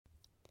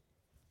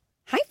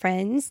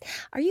friends.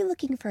 Are you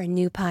looking for a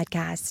new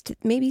podcast?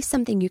 Maybe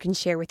something you can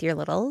share with your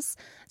littles?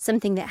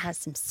 Something that has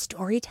some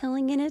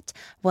storytelling in it?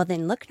 Well,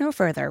 then look no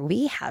further.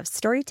 We have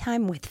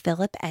Storytime with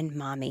Philip and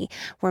Mommy,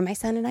 where my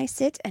son and I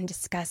sit and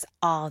discuss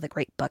all the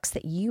great books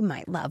that you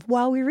might love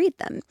while we read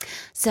them.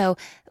 So,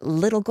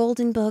 Little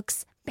Golden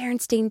Books,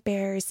 Berenstain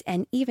Bears,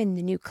 and even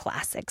the new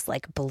classics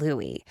like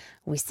Bluey.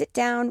 We sit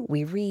down,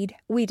 we read,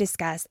 we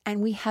discuss,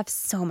 and we have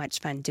so much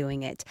fun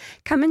doing it.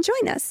 Come and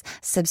join us.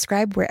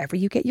 Subscribe wherever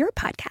you get your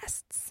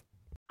podcasts.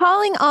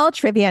 Calling all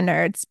trivia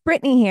nerds,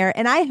 Brittany here,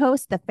 and I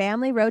host the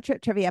Family Road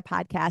Trip Trivia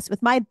Podcast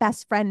with my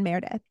best friend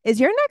Meredith.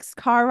 Is your next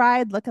car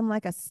ride looking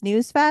like a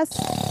snooze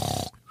fest?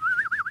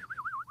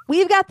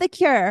 We've got the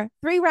cure.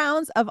 3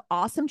 rounds of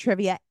awesome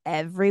trivia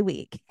every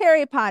week.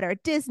 Harry Potter,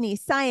 Disney,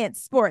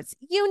 science, sports,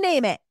 you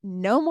name it.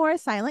 No more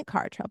silent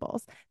car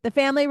troubles. The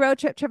Family Road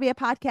Trip Trivia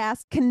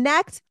Podcast.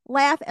 Connect,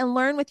 laugh, and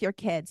learn with your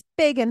kids,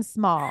 big and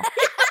small.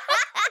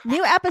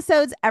 New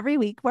episodes every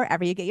week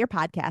wherever you get your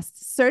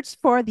podcasts. Search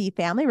for the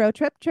Family Road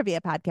Trip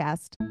Trivia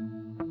Podcast.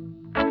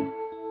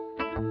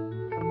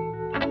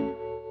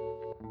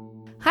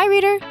 Hi,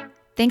 reader.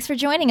 Thanks for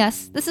joining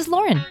us. This is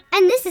Lauren.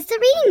 And this is the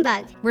Reading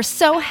Bug. We're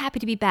so happy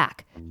to be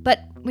back, but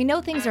we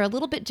know things are a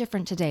little bit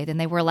different today than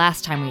they were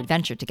last time we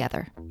adventured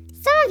together.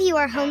 Some of you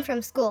are home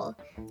from school.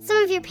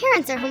 Some of your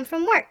parents are home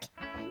from work.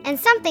 And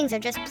some things are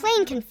just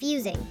plain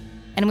confusing.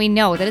 And we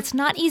know that it's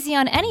not easy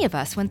on any of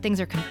us when things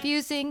are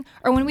confusing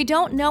or when we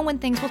don't know when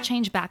things will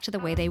change back to the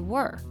way they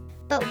were.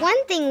 But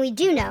one thing we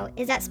do know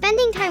is that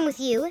spending time with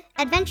you,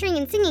 adventuring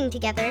and singing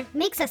together,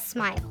 makes us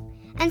smile.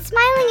 And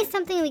smiling is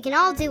something we can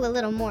all do a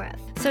little more of.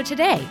 So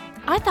today,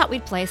 I thought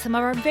we'd play some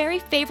of our very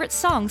favorite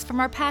songs from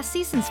our past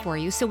seasons for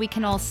you so we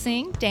can all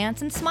sing,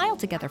 dance, and smile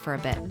together for a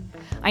bit.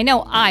 I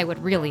know I would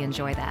really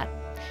enjoy that.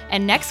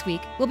 And next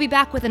week, we'll be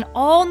back with an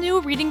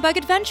all-new Reading Bug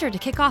adventure to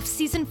kick off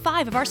Season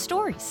 5 of our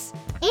stories.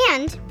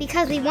 And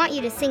because we want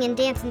you to sing and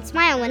dance and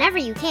smile whenever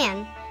you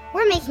can,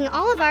 we're making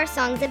all of our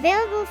songs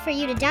available for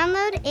you to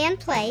download and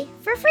play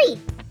for free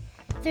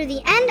through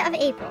the end of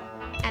April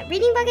at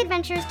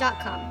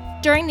readingbugadventures.com.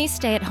 During these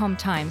stay-at-home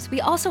times,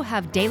 we also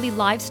have daily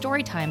live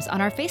story times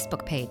on our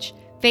Facebook page,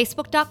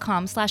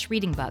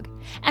 facebook.com/readingbug.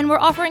 And we're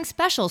offering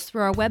specials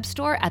through our web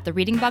store at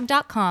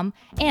thereadingbug.com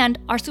and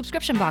our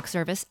subscription box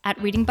service at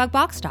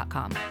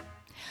readingbugbox.com.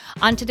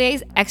 On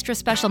today's extra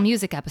special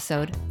music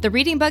episode, the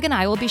Reading Bug and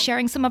I will be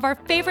sharing some of our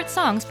favorite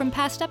songs from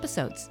past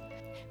episodes.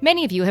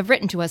 Many of you have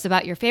written to us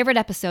about your favorite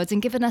episodes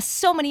and given us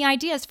so many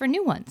ideas for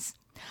new ones.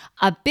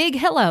 A big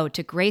hello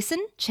to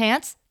Grayson,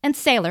 Chance, and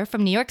Sailor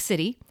from New York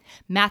City,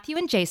 Matthew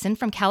and Jason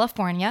from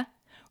California,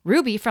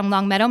 Ruby from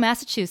Longmeadow,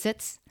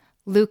 Massachusetts,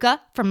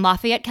 Luca from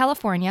Lafayette,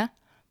 California,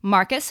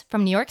 Marcus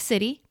from New York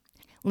City,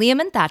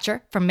 Liam and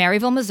Thatcher from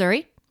Maryville,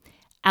 Missouri,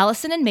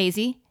 Allison and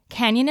Maisie,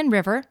 Canyon and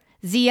River,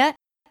 Zia,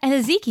 and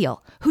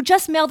Ezekiel, who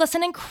just mailed us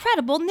an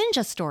incredible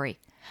ninja story.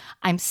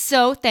 I'm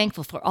so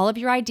thankful for all of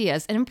your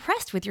ideas and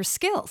impressed with your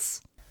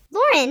skills.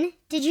 Lauren,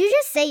 did you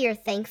just say you're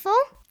thankful?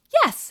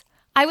 Yes,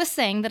 I was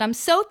saying that I'm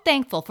so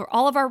thankful for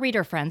all of our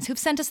reader friends who've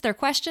sent us their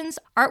questions,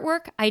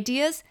 artwork,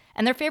 ideas,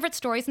 and their favorite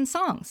stories and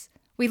songs.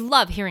 We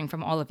love hearing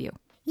from all of you.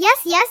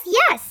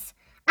 Yes!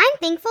 I'm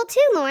thankful too,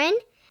 Lauren.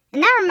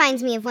 And that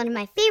reminds me of one of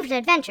my favorite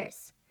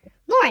adventures.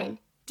 Lauren,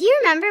 do you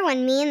remember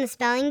when me and the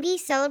Spelling Bee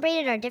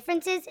celebrated our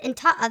differences and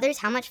taught others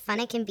how much fun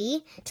it can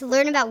be to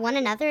learn about one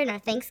another in our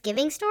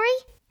Thanksgiving story?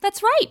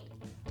 That's right!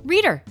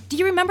 Reader, do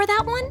you remember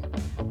that one?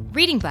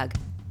 Reading Bug,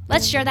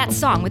 let's share that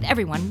song with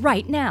everyone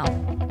right now.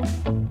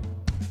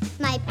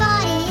 My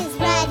body is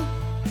red,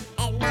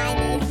 and mine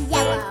is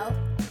yellow.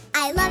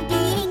 I love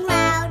being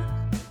loud,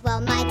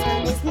 while my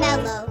tone is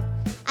mellow.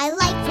 I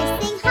like to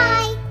sing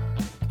high,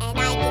 and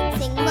I can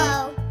sing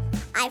low.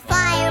 I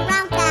fly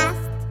around fast,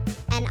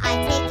 and I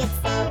take it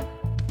slow.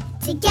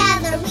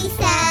 Together we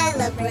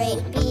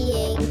celebrate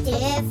being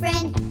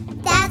different.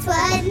 That's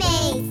what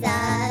makes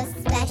us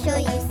special,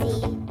 you see.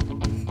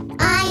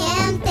 I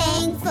am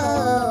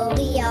thankful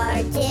we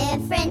are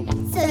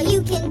different, so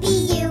you can be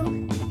you.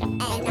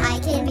 And I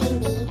can be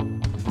me.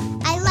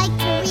 I like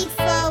to read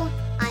slow,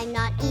 I'm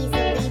not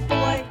easily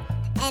bored.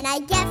 And I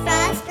get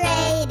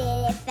frustrated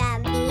if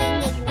I'm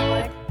being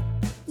ignored.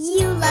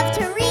 You love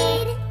to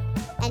read,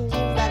 and you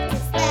love to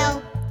spell.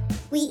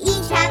 We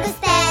each have a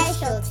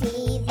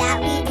specialty that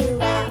we do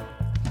well.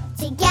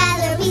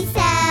 Together we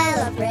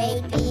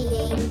celebrate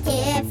being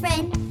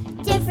different.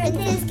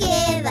 Differences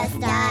give us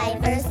style.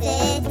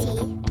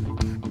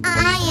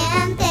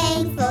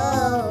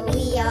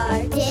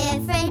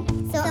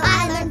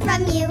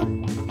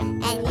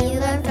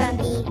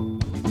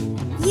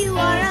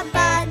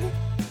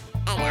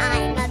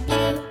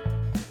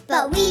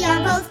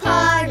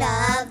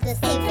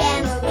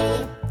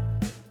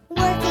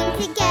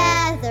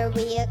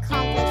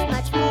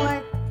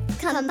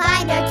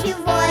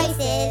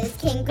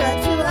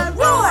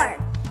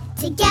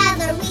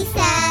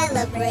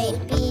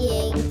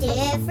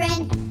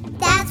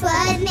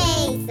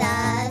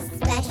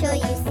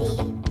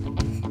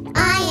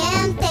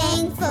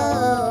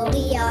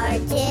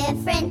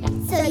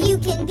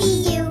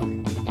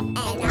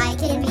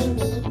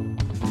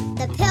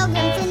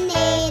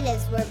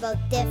 both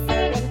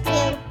different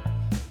too.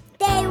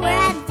 They were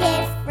as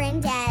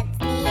different as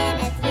me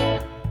and as you.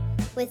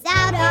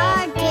 Without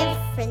our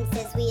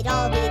differences, we'd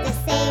all be the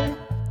same.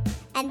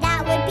 And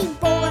that would be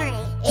boring,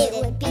 it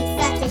would be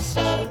such a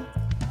shame.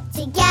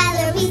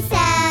 Together we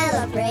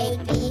celebrate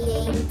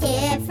being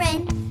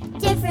different.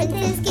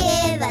 Differences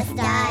give us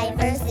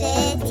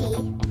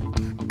diversity.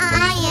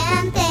 I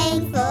am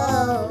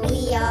thankful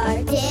we are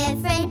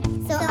different.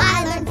 So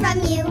I learn from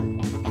you,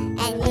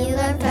 and you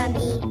learn from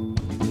me.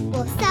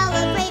 We'll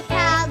celebrate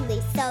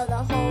proudly so the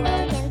whole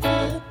world can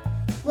see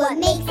what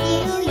makes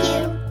you you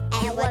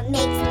and what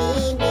makes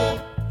me me.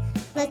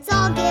 Let's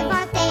all give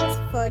our thanks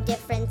for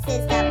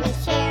differences that we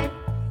share.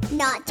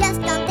 Not just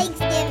on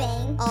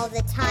Thanksgiving, all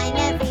the time,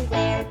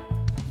 everywhere.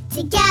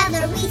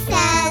 Together we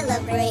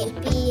celebrate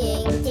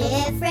being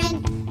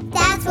different.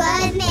 That's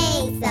what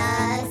makes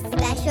us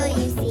special,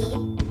 you see.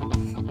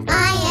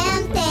 I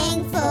am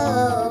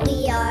thankful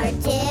we are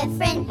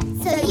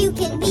different, so you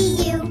can be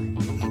you,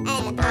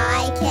 and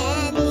I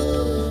can be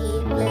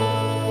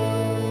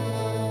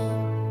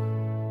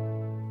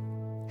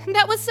me.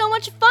 That was so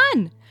much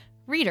fun!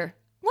 Reader,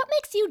 what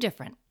makes you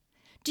different?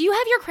 Do you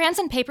have your crayons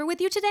and paper with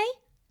you today?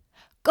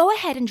 Go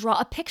ahead and draw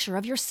a picture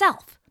of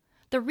yourself.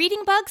 The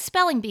Reading Bug,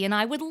 Spelling Bee, and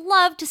I would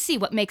love to see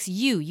what makes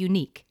you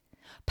unique.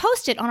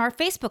 Post it on our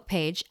Facebook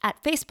page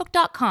at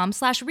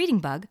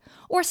facebook.com/readingbug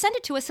or send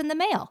it to us in the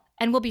mail,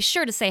 and we'll be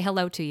sure to say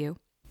hello to you.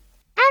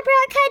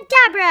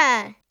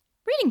 Abracadabra!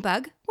 Reading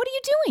Bug, what are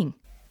you doing?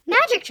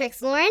 Magic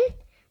tricks, Lauren.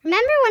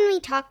 Remember when we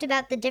talked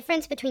about the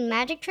difference between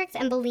magic tricks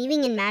and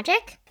believing in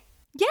magic?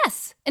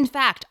 Yes. In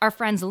fact, our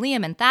friends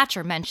Liam and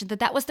Thatcher mentioned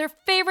that was their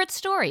favorite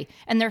story,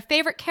 and their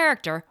favorite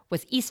character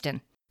was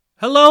Easton.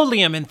 Hello,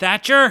 Liam and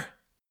Thatcher.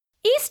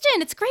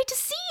 Easton, it's great to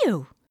see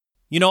you.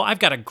 You know, I've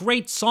got a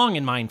great song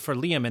in mind for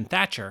Liam and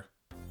Thatcher.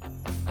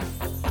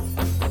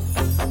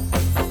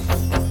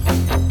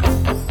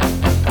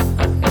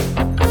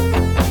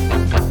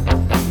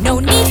 No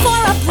need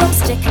for a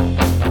broomstick,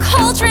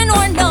 cauldron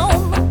or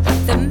gnome.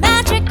 The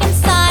magic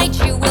inside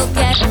you will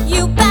get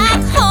you back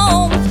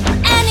home.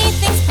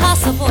 Anything's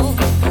possible,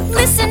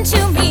 listen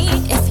to me.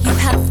 If you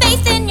have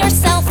faith in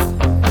yourself,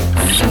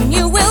 soon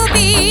you will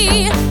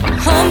be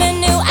home in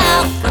new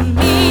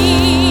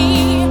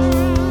alchemy.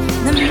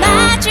 The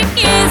magic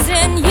is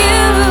in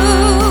you,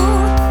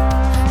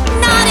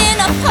 not in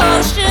a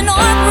potion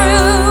or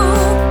brew.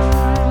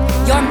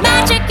 Your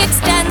magic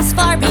extends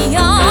far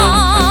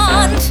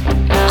beyond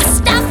a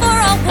staff or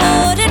a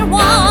wooden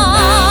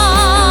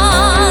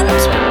wand.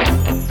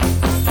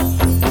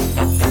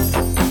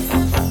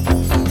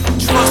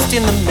 Trust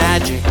in the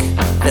magic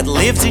that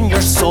lives in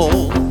your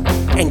soul,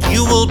 and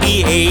you will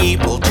be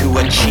able to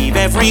achieve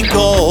every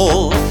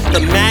goal. The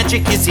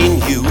magic is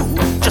in you,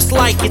 just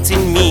like it's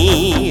in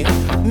me.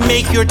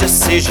 Make your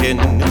decision,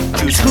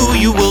 choose who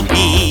you will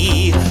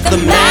be. The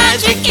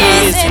magic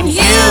is in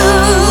you,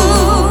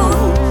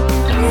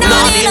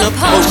 not in a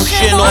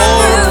potion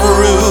or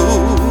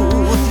brew.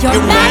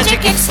 Your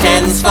magic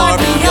extends far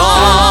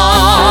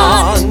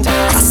beyond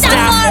a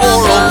staff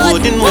or a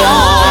wooden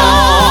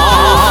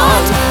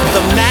wand.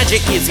 The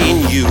magic is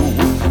in you,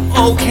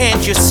 oh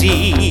can't you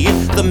see?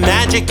 The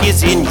magic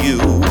is in you,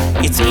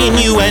 it's in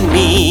you and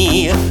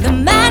me. The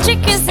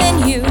magic is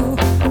in you,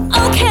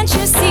 oh can't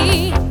you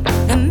see?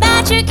 The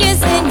magic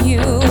is in you,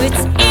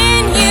 it's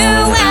in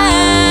you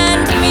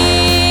and me.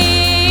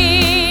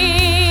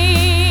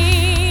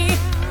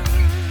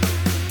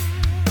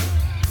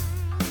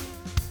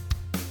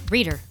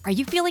 Reader, are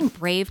you feeling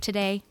brave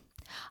today?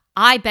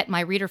 I bet my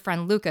reader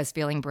friend Luca's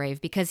feeling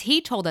brave because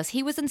he told us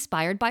he was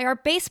inspired by our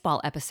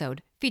baseball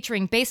episode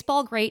featuring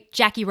baseball great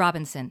Jackie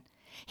Robinson.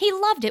 He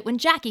loved it when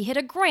Jackie hit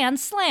a grand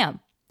slam.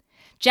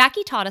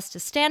 Jackie taught us to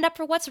stand up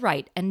for what's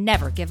right and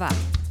never give up.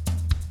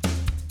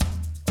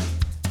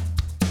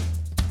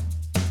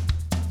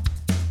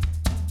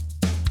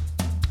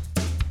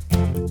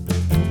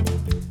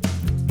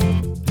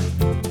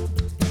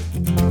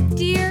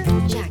 Dear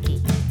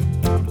Jackie,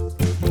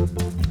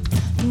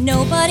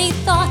 Nobody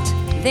thought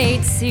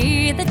they'd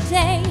see the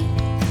day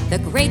the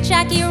great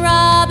Jackie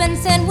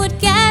Robinson would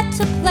get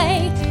to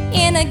play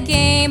in a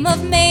game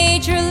of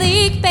Major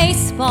League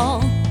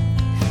Baseball.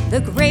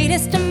 The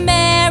greatest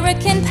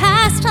American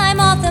pastime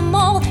of them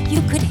all.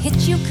 You could hit,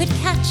 you could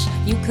catch,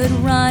 you could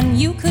run,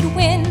 you could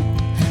win.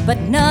 But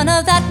none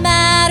of that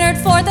mattered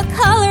for the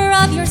color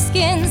of your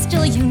skin.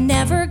 Still, you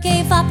never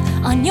gave up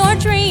on your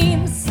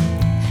dreams.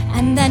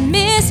 And then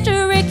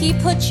Mr. Ricky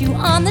put you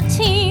on the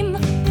team.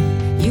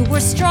 You were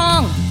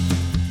strong,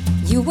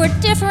 you were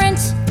different,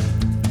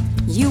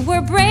 you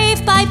were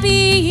brave by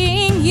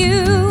being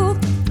you.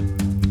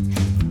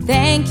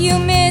 Thank you,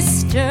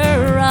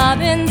 Mr.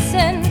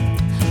 Robinson,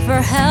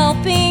 for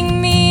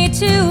helping me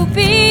to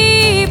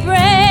be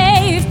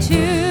brave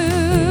too.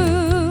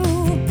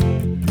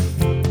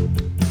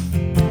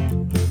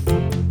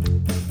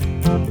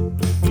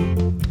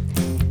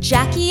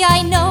 Jackie,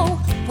 I know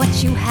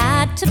what you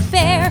had to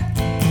bear.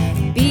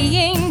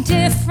 Being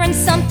different,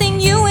 something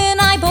you and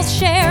I both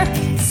share.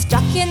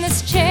 Stuck in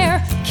this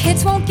chair,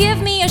 kids won't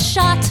give me a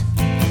shot.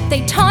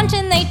 They taunt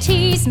and they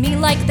tease me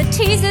like the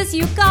teases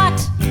you got.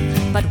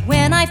 But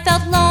when I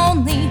felt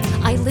lonely,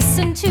 I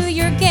listened to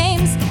your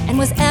games and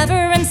was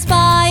ever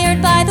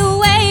inspired by the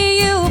way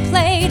you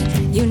played.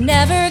 You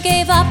never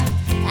gave up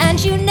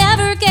and you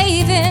never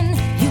gave in.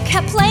 You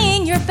kept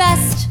playing your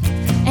best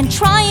and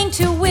trying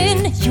to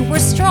win. You were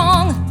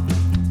strong,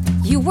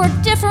 you were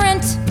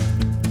different,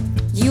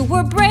 you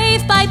were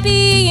brave by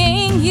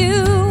being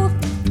you.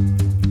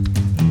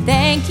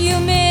 Thank you,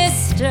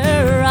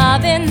 Mr.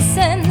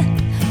 Robinson,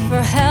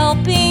 for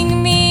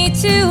helping me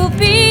to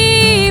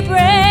be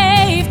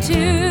brave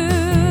too.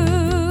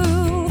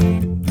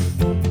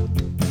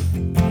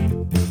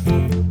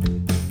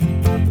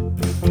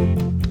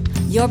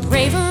 Your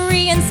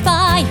bravery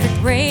inspired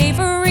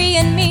bravery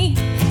in me,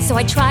 so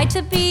I tried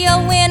to be a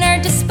winner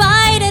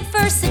despite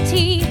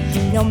adversity.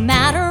 No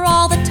matter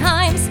all the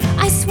times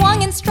I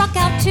swung and struck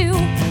out too,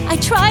 I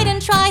tried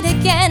and tried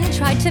again,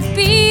 tried to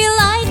be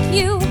like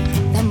you.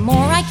 The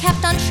more I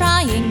kept on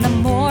trying, the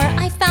more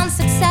I found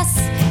success,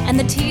 and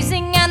the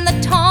teasing and the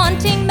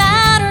taunting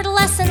mattered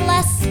less and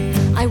less.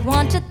 I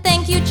want to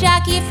thank you,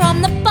 Jackie,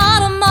 from the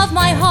bottom of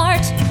my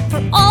heart,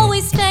 for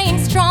always staying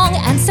strong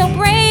and so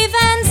brave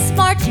and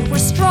smart. You were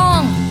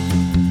strong,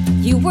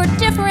 you were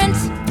different,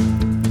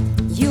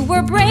 you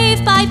were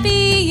brave by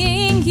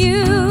being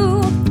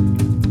you.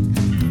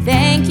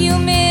 Thank you,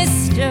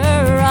 Mr.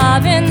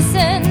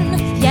 Robinson.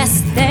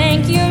 Yes,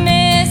 thank you,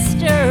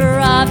 Mr.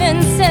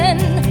 Robinson.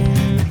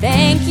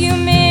 Thank you,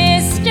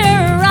 Mr.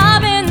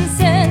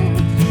 Robinson,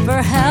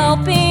 for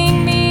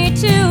helping me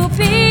to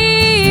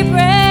be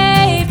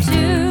brave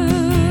too.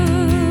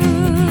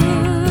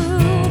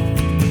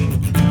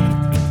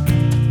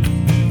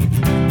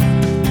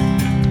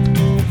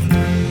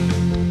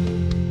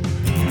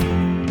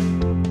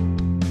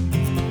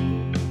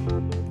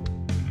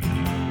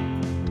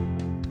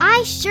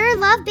 I sure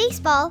love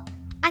baseball.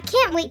 I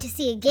can't wait to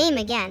see a game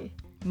again.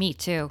 Me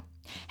too.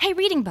 Hey,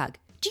 Reading Bug,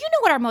 do you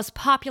know what our most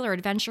popular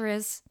adventure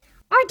is?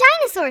 Our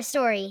dinosaur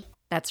story.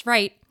 That's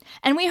right.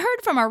 And we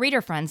heard from our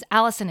reader friends,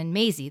 Allison and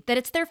Maisie, that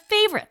it's their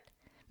favorite.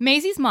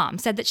 Maisie's mom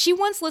said that she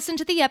once listened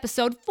to the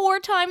episode 4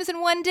 times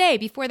in one day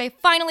before they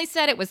finally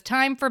said it was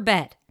time for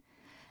bed.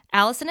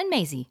 Allison and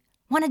Maisie,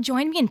 want to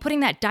join me in putting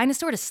that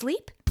dinosaur to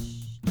sleep?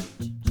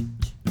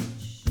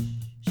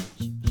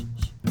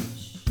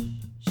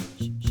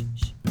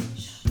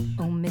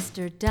 Oh,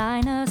 Mr.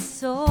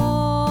 Dinosaur,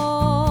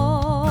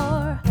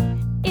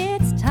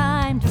 it's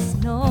time to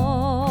snore.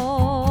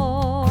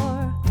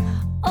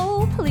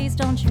 Oh, please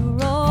don't you roar,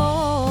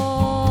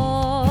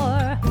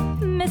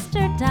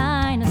 Mr.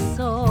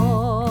 Dinosaur.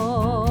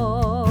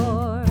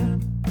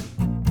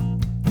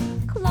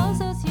 Close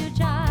those huge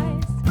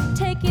eyes,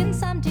 take in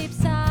some deep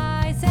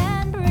sighs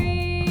and breathe.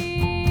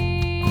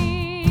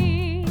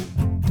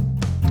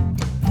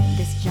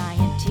 This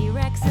giant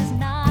T-Rex is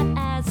not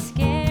as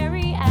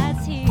scary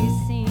as he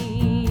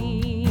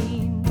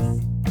seems.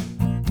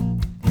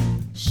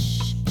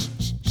 Shh, shh,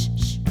 shh, shh,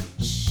 shh,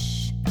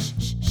 shh,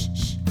 shh, shh,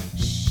 shh.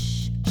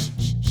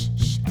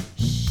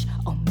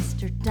 Oh,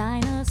 Mr.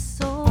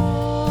 Dinosaur,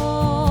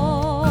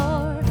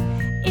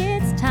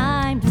 it's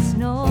time to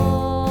snore.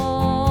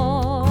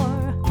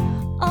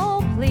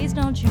 Oh, please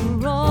don't you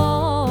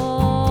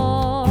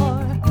roar,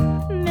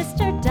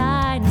 Mr.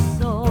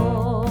 Dinosaur.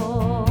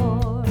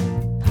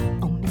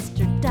 Oh,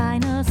 Mr.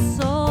 Dinosaur,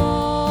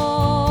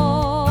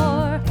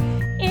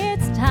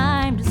 it's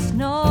time to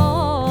snore.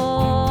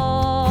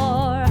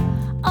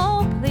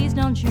 Oh, please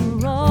don't you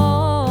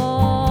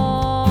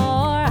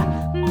roar,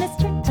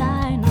 Mr.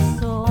 Dinosaur.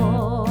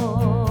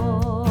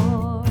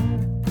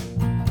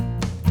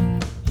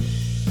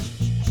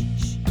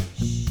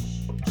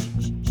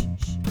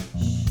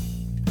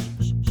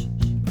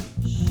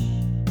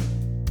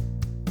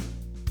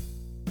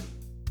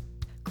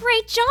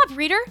 Great job,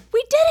 reader!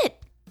 We did it!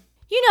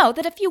 You know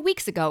that a few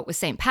weeks ago it was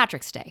St.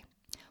 Patrick's Day.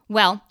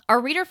 Well, our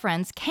reader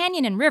friends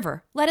Canyon and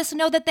River let us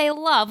know that they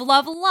love,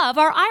 love, love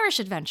our Irish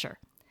adventure.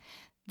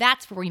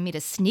 That's where we meet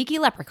a sneaky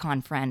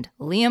leprechaun friend,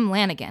 Liam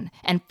Lanigan,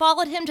 and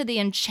followed him to the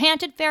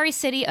enchanted fairy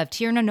city of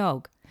Tir na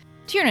Nog.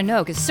 Tir na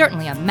Nog is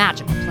certainly a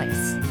magical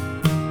place.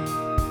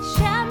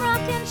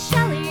 Shamrock and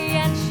Shelley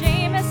and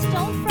Seamus,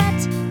 don't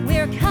fret.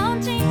 We're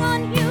counting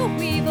on you,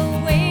 we've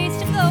a ways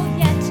to go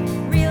yet.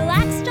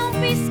 Relax, don't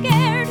be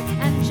scared,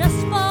 and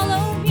just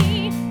follow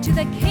me to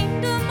the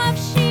kingdom of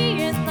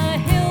She in the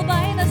hill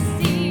by the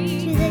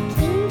sea. To the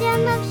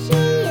kingdom of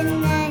She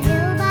in the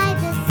hill by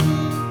the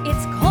sea.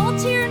 It's called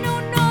Tir na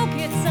Nog,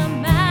 it's a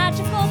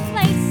magical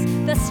place.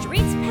 The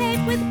streets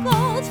paved with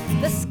gold,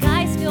 the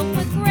skies filled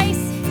with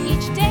grace.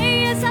 Each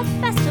day is a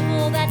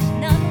festival that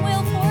none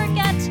will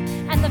forget,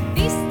 and the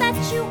feasts that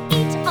you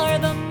eat are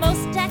the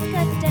most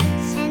decadent.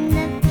 And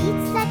the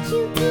feats that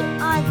you eat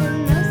are the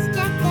most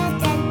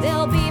decadent.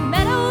 There'll be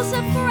meadows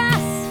of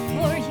grass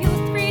for you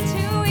three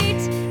to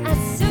eat as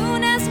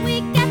soon as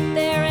we get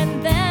there,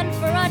 and then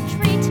for a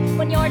treat,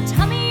 when your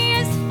tummy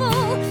is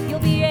full, you'll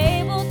be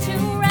able to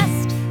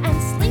rest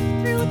and sleep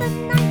through the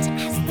night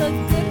as the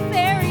good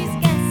fairy's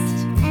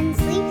guest. And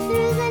sleep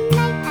through the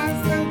night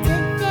as the good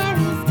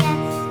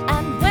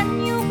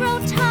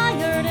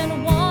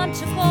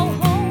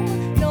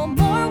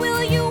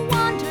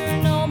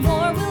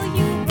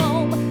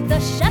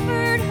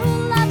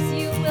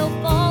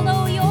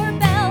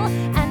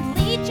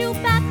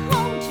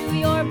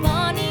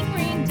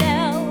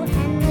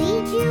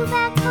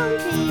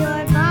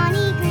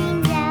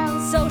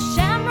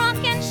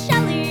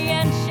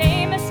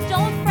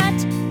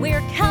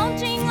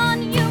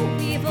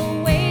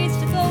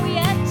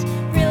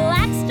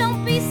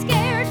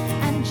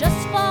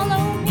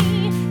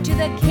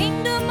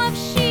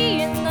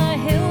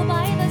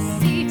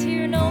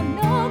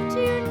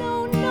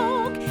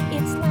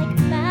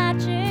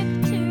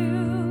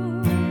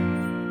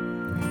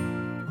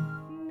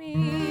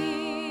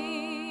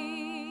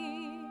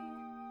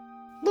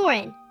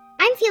Lauren,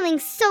 I'm feeling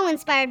so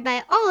inspired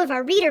by all of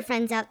our reader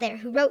friends out there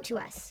who wrote to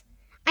us.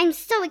 I'm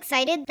so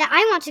excited that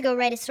I want to go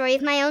write a story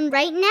of my own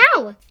right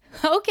now.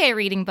 Okay,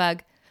 Reading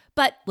Bug.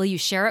 But will you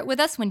share it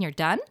with us when you're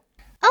done?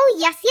 Oh,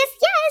 yes.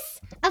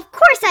 Of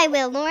course I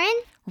will, Lauren.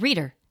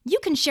 Reader, you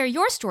can share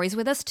your stories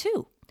with us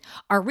too.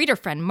 Our reader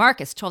friend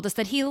Marcus told us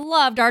that he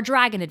loved our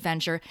dragon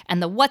adventure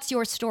and the What's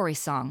Your Story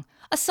song,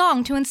 a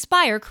song to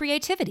inspire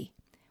creativity.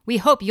 We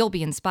hope you'll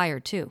be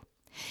inspired too.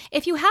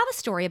 If you have a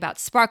story about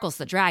Sparkles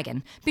the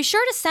Dragon, be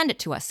sure to send it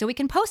to us so we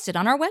can post it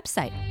on our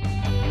website.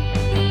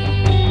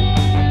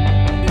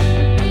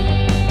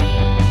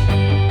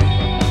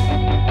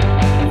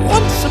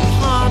 Once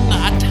upon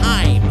a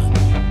time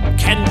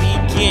can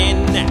begin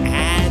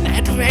an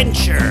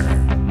adventure.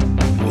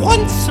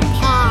 Once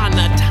upon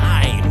a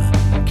time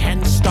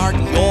can start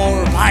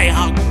your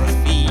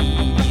biography.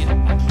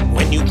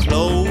 When you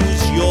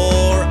close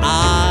your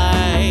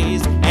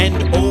eyes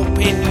and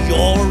open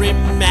your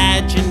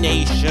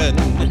imagination,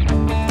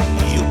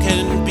 you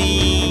can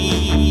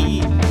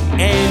be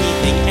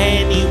anything,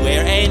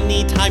 anywhere,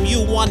 anytime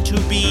you want to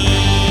be.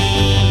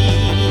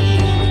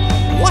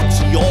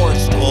 What's your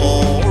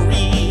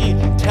story?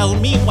 Tell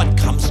me what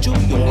comes to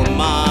your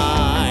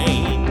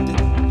mind.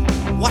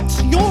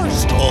 What's your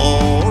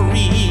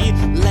story?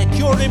 Let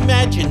your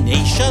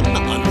imagination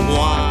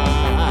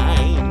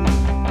unwind.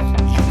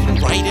 You can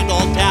write it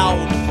all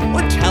down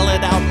or tell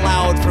it out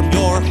loud from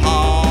your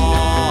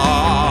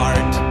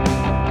heart.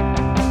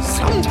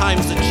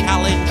 Sometimes the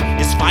challenge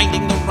is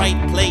finding the right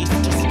place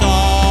to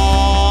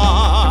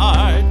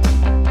start.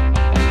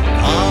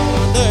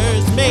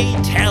 Others may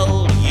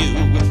tell you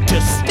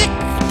to stick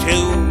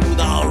to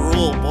the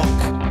rule book.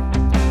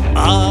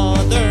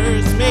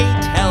 Others may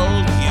tell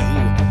you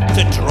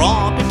to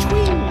draw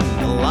between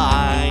the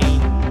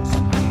lines.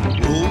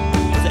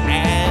 Rules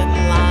and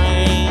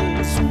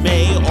lines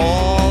may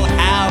all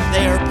have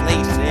their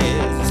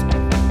places,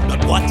 but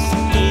what's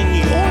in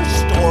your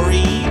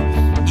story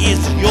is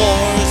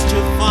yours to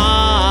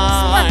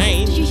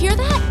find. Did you hear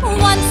that?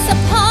 Once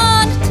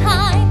upon a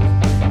time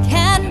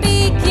can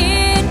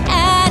begin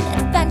an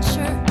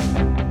adventure.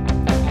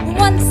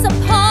 Once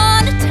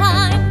upon a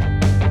time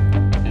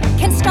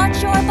can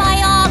start your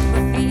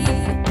biography.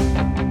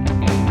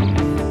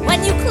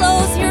 When you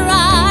close your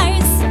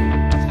eyes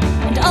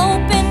and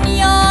open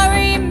your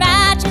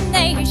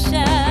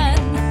imagination,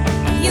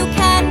 you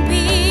can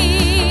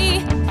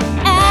be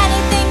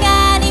anything,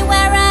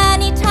 anywhere,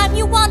 anytime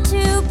you want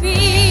to be.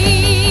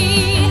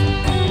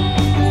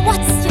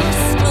 What's your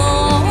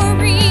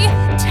story?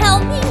 Tell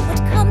me what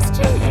comes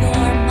to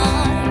your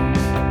mind.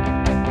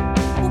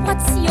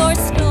 What's your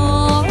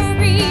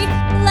story?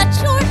 Let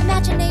your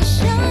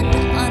imagination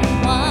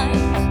unwind.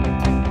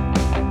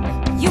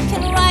 You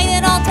can write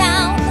it all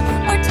down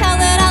or tell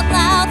it out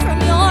loud from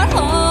your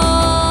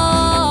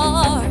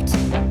heart.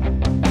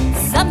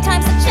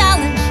 Sometimes the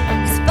challenge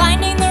is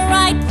finding the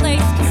right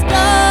place to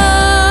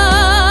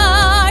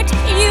start.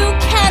 You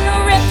can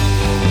rip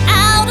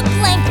out a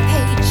blank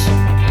page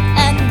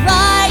and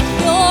write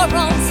your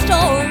own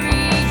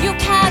story. You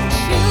can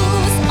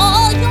choose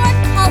all your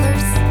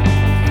colors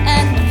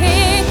and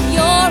pick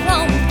your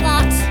own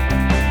plot.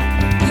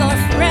 Your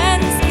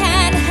friends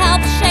can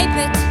help shape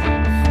it,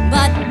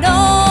 but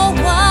no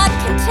one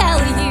can tell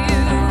you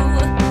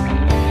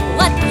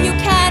what you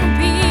can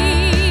be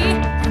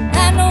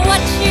and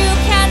what you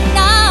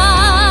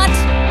cannot.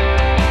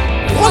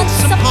 Once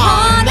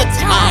upon a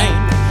time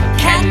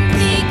can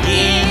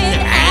begin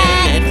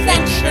an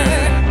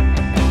adventure.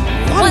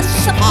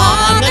 Once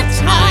upon a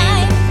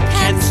time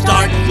can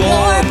start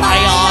your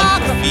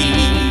biography.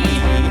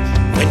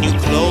 When you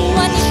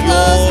close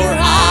your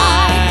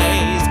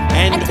eyes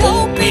and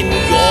open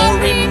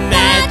your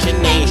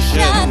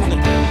imagination,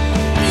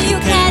 you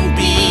can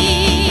be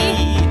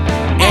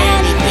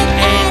anything,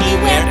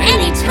 anywhere,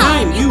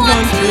 anytime you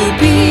want to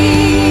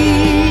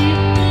be.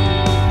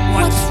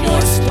 What's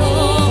your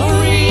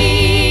story?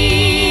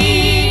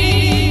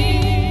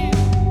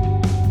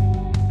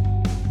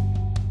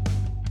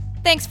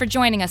 Thanks for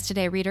joining us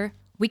today, reader.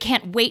 We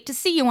can't wait to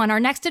see you on our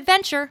next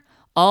adventure.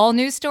 All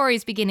new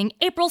stories beginning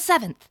April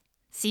 7th.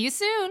 See you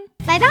soon.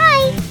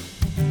 Bye-bye.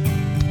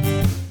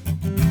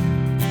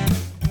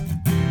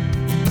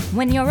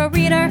 When you're a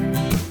reader,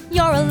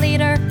 you're a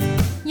leader.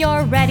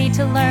 You're ready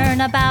to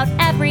learn about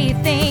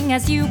everything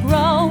as you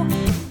grow.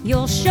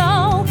 You'll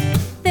show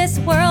this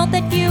world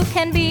that you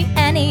can be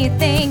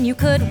anything. You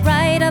could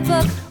write a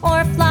book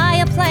or fly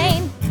a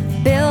plane,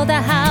 build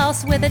a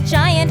house with a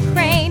giant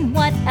crane.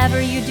 Whatever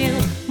you do,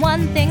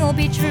 one thing will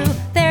be true.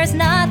 There's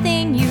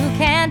nothing you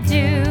can't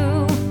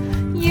do.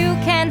 You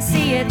can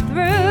see it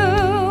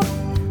through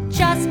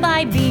just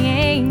by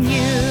being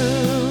you.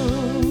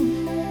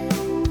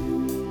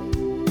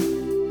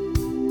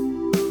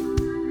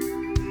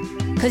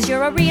 'Cause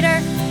you're a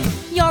reader,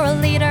 you're a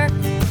leader.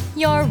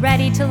 You're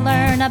ready to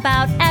learn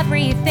about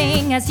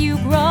everything as you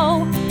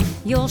grow.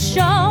 You'll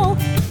show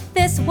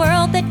this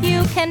world that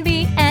you can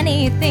be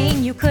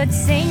anything. You could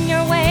sing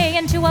your way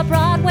into a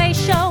Broadway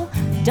show.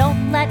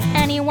 Don't let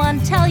anyone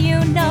tell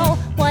you no.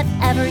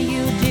 Whatever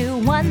you do,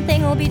 one one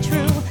thing will be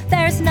true.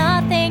 There's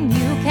nothing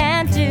you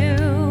can't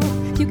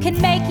do. You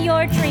can make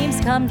your dreams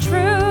come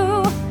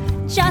true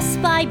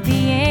just by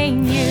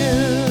being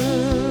you.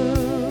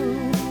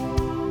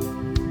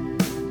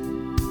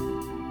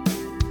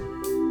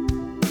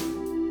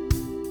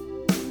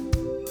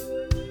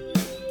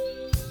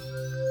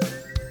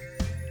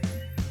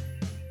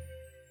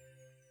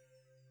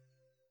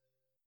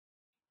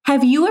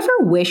 Have you ever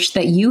wished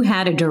that you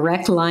had a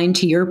direct line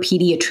to your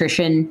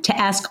pediatrician to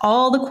ask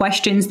all the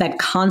questions that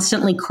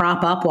constantly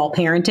crop up while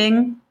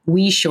parenting?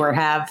 We sure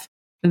have.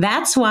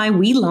 That's why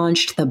we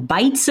launched the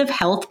Bites of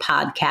Health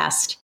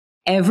podcast.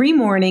 Every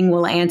morning,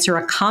 we'll answer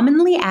a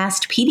commonly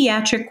asked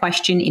pediatric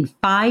question in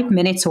 5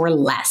 minutes or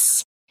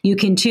less. You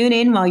can tune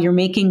in while you're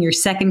making your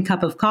second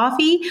cup of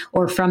coffee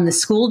or from the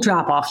school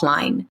drop-off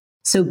line.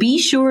 So be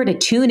sure to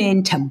tune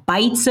in to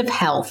Bites of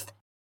Health,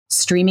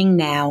 streaming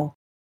now.